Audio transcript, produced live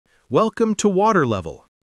Welcome to Water Level.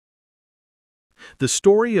 The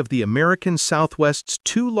story of the American Southwest's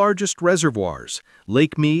two largest reservoirs,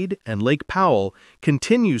 Lake Mead and Lake Powell,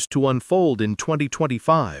 continues to unfold in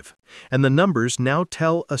 2025, and the numbers now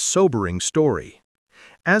tell a sobering story.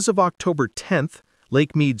 As of October 10th,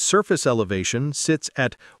 Lake Mead's surface elevation sits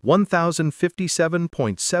at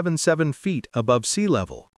 1,057.77 feet above sea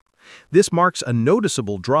level. This marks a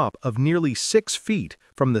noticeable drop of nearly 6 feet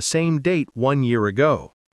from the same date 1 year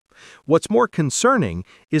ago. What's more concerning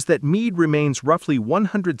is that Mead remains roughly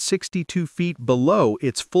 162 feet below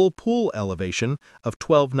its full pool elevation of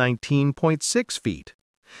 1,219.6 feet.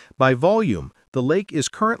 By volume, the lake is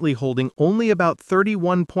currently holding only about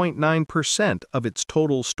 31.9% of its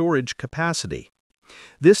total storage capacity.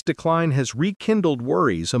 This decline has rekindled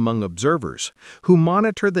worries among observers, who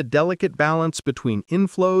monitor the delicate balance between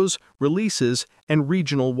inflows, releases, and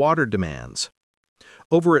regional water demands.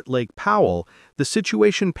 Over at Lake Powell, the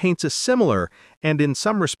situation paints a similar, and in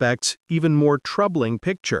some respects, even more troubling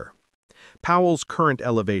picture. Powell's current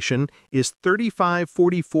elevation is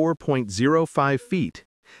 3,544.05 feet.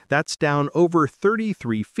 That's down over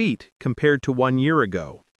 33 feet compared to 1 year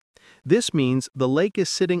ago. This means the lake is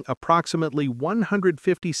sitting approximately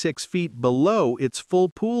 156 feet below its full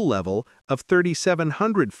pool level of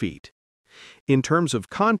 3,700 feet. In terms of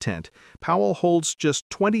content, Powell holds just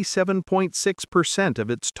 27.6% of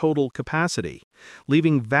its total capacity,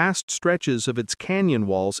 leaving vast stretches of its canyon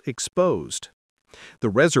walls exposed. The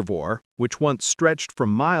reservoir, which once stretched for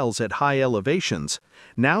miles at high elevations,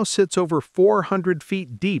 now sits over 400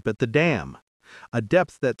 feet deep at the dam, a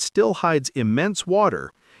depth that still hides immense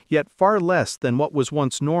water, yet far less than what was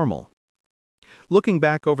once normal. Looking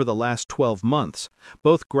back over the last 12 months,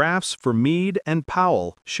 both graphs for Mead and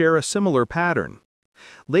Powell share a similar pattern.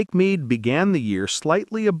 Lake Mead began the year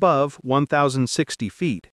slightly above 1,060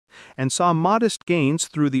 feet and saw modest gains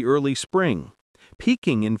through the early spring,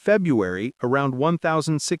 peaking in February around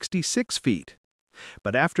 1,066 feet.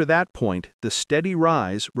 But after that point, the steady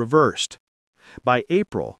rise reversed. By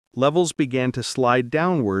April, levels began to slide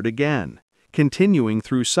downward again, continuing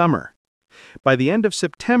through summer. By the end of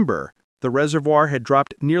September, the reservoir had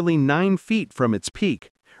dropped nearly 9 feet from its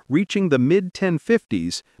peak, reaching the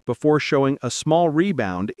mid-1050s before showing a small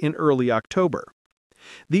rebound in early October.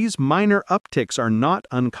 These minor upticks are not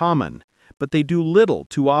uncommon, but they do little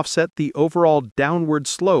to offset the overall downward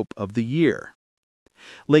slope of the year.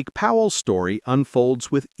 Lake Powell's story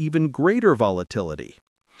unfolds with even greater volatility.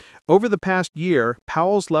 Over the past year,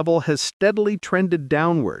 Powell's level has steadily trended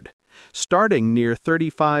downward, starting near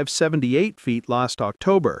 3,578 feet last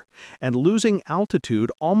October and losing altitude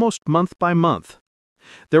almost month by month.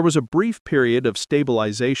 There was a brief period of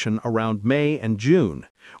stabilization around May and June,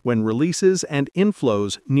 when releases and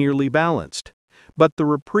inflows nearly balanced, but the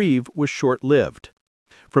reprieve was short-lived.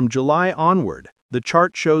 From July onward, the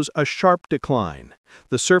chart shows a sharp decline,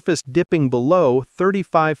 the surface dipping below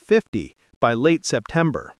 3,550 by late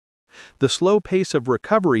September. The slow pace of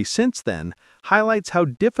recovery since then highlights how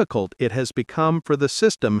difficult it has become for the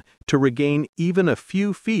system to regain even a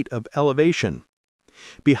few feet of elevation.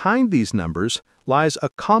 Behind these numbers lies a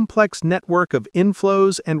complex network of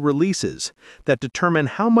inflows and releases that determine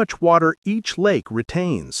how much water each lake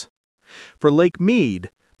retains. For Lake Mead,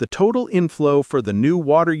 the total inflow for the new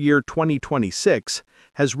water year 2026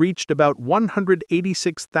 has reached about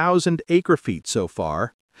 186,000 acre-feet so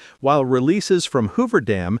far, while releases from Hoover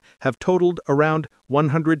Dam have totaled around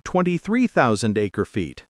 123,000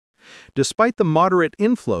 acre-feet. Despite the moderate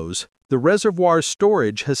inflows, the reservoir's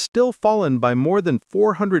storage has still fallen by more than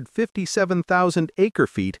 457,000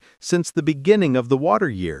 acre-feet since the beginning of the water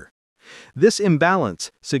year. This imbalance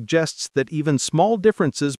suggests that even small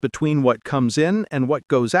differences between what comes in and what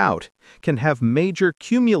goes out can have major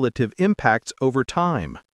cumulative impacts over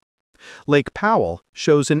time. Lake Powell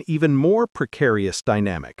shows an even more precarious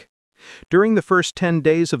dynamic. During the first 10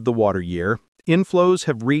 days of the water year, inflows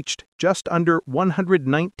have reached just under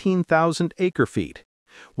 119,000 acre-feet,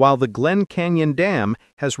 while the Glen Canyon Dam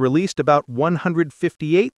has released about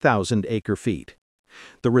 158,000 acre-feet.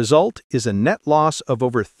 The result is a net loss of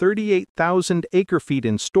over 38,000 acre-feet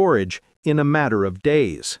in storage in a matter of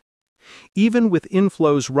days. Even with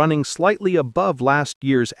inflows running slightly above last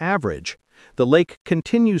year's average, the lake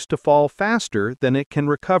continues to fall faster than it can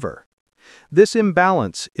recover. This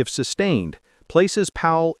imbalance, if sustained, places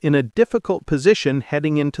Powell in a difficult position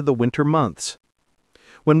heading into the winter months.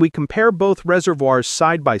 When we compare both reservoirs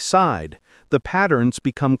side by side, the patterns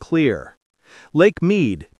become clear. Lake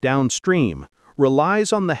Mead, downstream,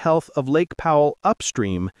 relies on the health of Lake Powell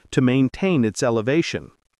upstream to maintain its elevation.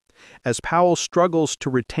 As Powell struggles to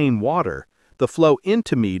retain water, the flow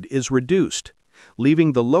into Mead is reduced,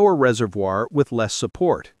 leaving the lower reservoir with less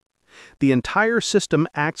support. The entire system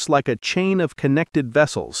acts like a chain of connected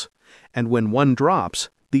vessels, and when one drops,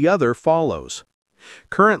 the other follows.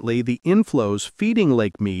 Currently, the inflows feeding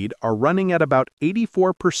Lake Mead are running at about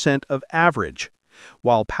 84% of average,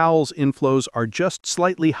 while Powell's inflows are just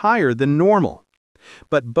slightly higher than normal.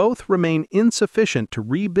 But both remain insufficient to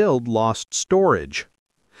rebuild lost storage.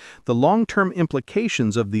 The long-term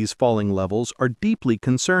implications of these falling levels are deeply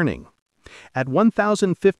concerning. At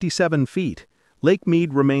 1,057 feet, Lake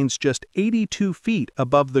Mead remains just 82 feet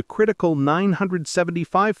above the critical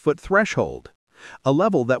 975-foot threshold, a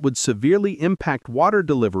level that would severely impact water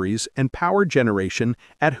deliveries and power generation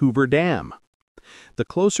at Hoover Dam. The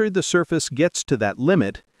closer the surface gets to that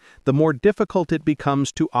limit, the more difficult it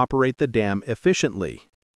becomes to operate the dam efficiently.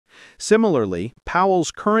 Similarly,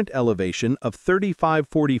 Powell's current elevation of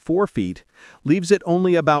 3,544 feet leaves it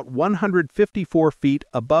only about 154 feet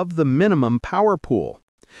above the minimum power pool,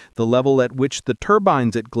 the level at which the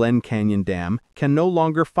turbines at Glen Canyon Dam can no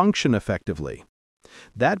longer function effectively.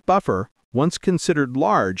 That buffer, once considered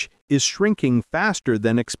large, is shrinking faster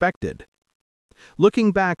than expected.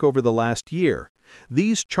 Looking back over the last year,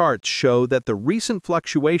 these charts show that the recent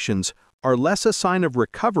fluctuations are less a sign of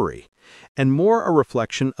recovery and more a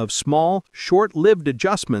reflection of small, short-lived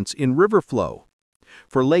adjustments in river flow.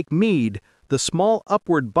 For Lake Mead, the small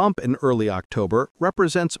upward bump in early October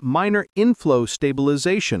represents minor inflow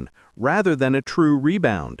stabilization rather than a true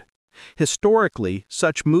rebound. Historically,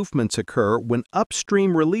 such movements occur when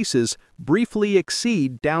upstream releases briefly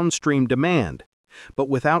exceed downstream demand. But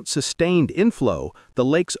without sustained inflow, the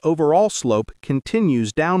lake's overall slope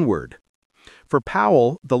continues downward. For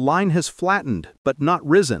Powell, the line has flattened but not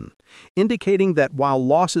risen, indicating that while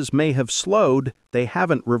losses may have slowed, they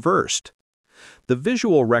haven't reversed. The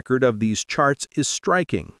visual record of these charts is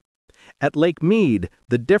striking. At Lake Mead,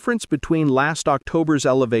 the difference between last October's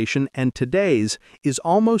elevation and today's is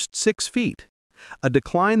almost 6 feet, a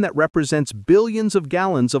decline that represents billions of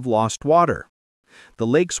gallons of lost water. The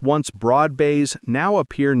lake's once broad bays now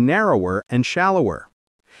appear narrower and shallower.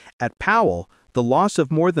 At Powell, the loss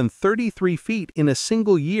of more than 33 feet in a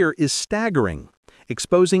single year is staggering,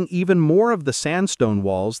 exposing even more of the sandstone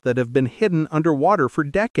walls that have been hidden underwater for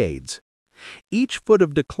decades. Each foot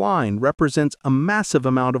of decline represents a massive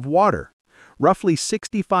amount of water, roughly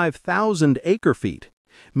 65,000 acre-feet,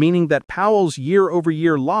 meaning that Powell's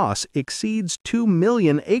year-over-year loss exceeds 2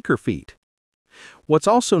 million acre-feet. What's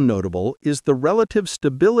also notable is the relative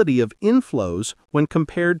stability of inflows when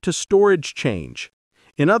compared to storage change.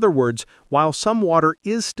 In other words, while some water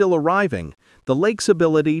is still arriving, the lake's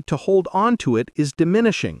ability to hold on to it is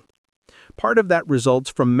diminishing. Part of that results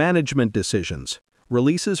from management decisions,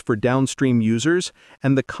 releases for downstream users,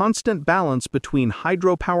 and the constant balance between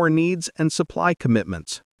hydropower needs and supply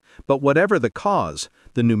commitments. But whatever the cause,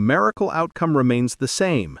 the numerical outcome remains the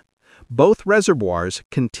same. Both reservoirs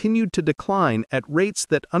continued to decline at rates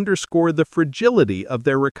that underscore the fragility of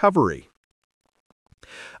their recovery.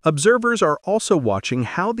 Observers are also watching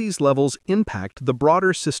how these levels impact the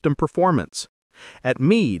broader system performance. At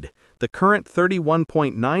Mead, the current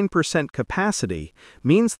 31.9% capacity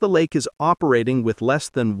means the lake is operating with less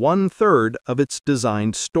than 1/3 of its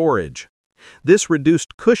designed storage. This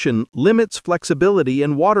reduced cushion limits flexibility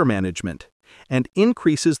in water management and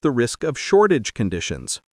increases the risk of shortage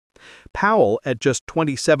conditions. Powell, at just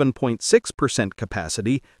 27.6%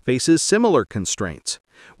 capacity, faces similar constraints,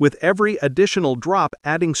 with every additional drop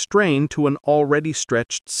adding strain to an already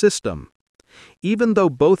stretched system. Even though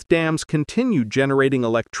both dams continue generating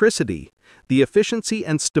electricity, the efficiency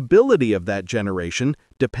and stability of that generation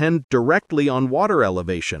depend directly on water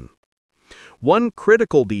elevation. One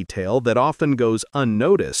critical detail that often goes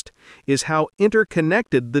unnoticed is how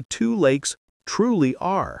interconnected the two lakes truly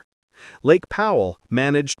are. Lake Powell,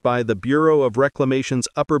 managed by the Bureau of Reclamation's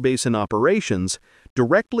Upper Basin Operations,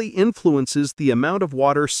 directly influences the amount of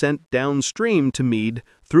water sent downstream to Mead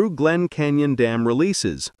through Glen Canyon Dam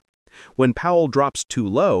releases. When Powell drops too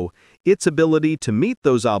low, its ability to meet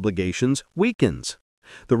those obligations weakens.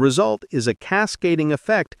 The result is a cascading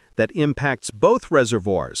effect that impacts both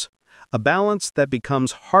reservoirs, a balance that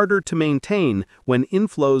becomes harder to maintain when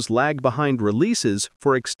inflows lag behind releases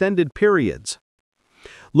for extended periods.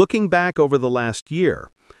 Looking back over the last year,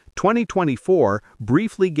 2024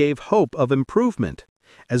 briefly gave hope of improvement,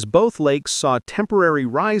 as both lakes saw temporary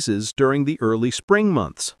rises during the early spring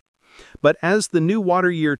months. But as the new water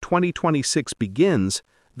year 2026 begins,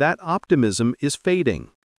 that optimism is fading.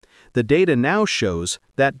 The data now shows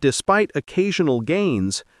that despite occasional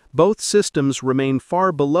gains, both systems remain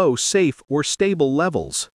far below safe or stable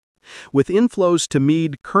levels. With inflows to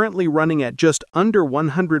Mead currently running at just under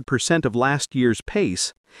 100% of last year's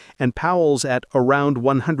pace, and Powell's at around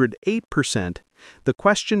 108%, the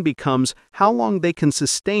question becomes how long they can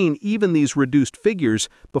sustain even these reduced figures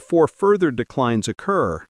before further declines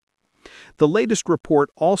occur. The latest report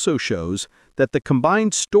also shows that the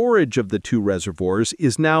combined storage of the two reservoirs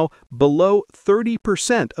is now below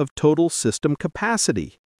 30% of total system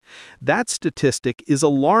capacity. That statistic is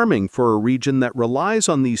alarming for a region that relies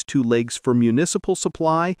on these two lakes for municipal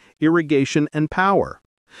supply, irrigation, and power.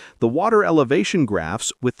 The water elevation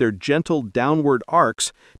graphs, with their gentle downward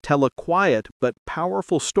arcs, tell a quiet but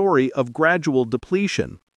powerful story of gradual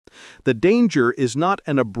depletion. The danger is not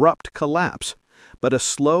an abrupt collapse, but a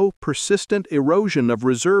slow, persistent erosion of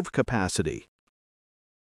reserve capacity.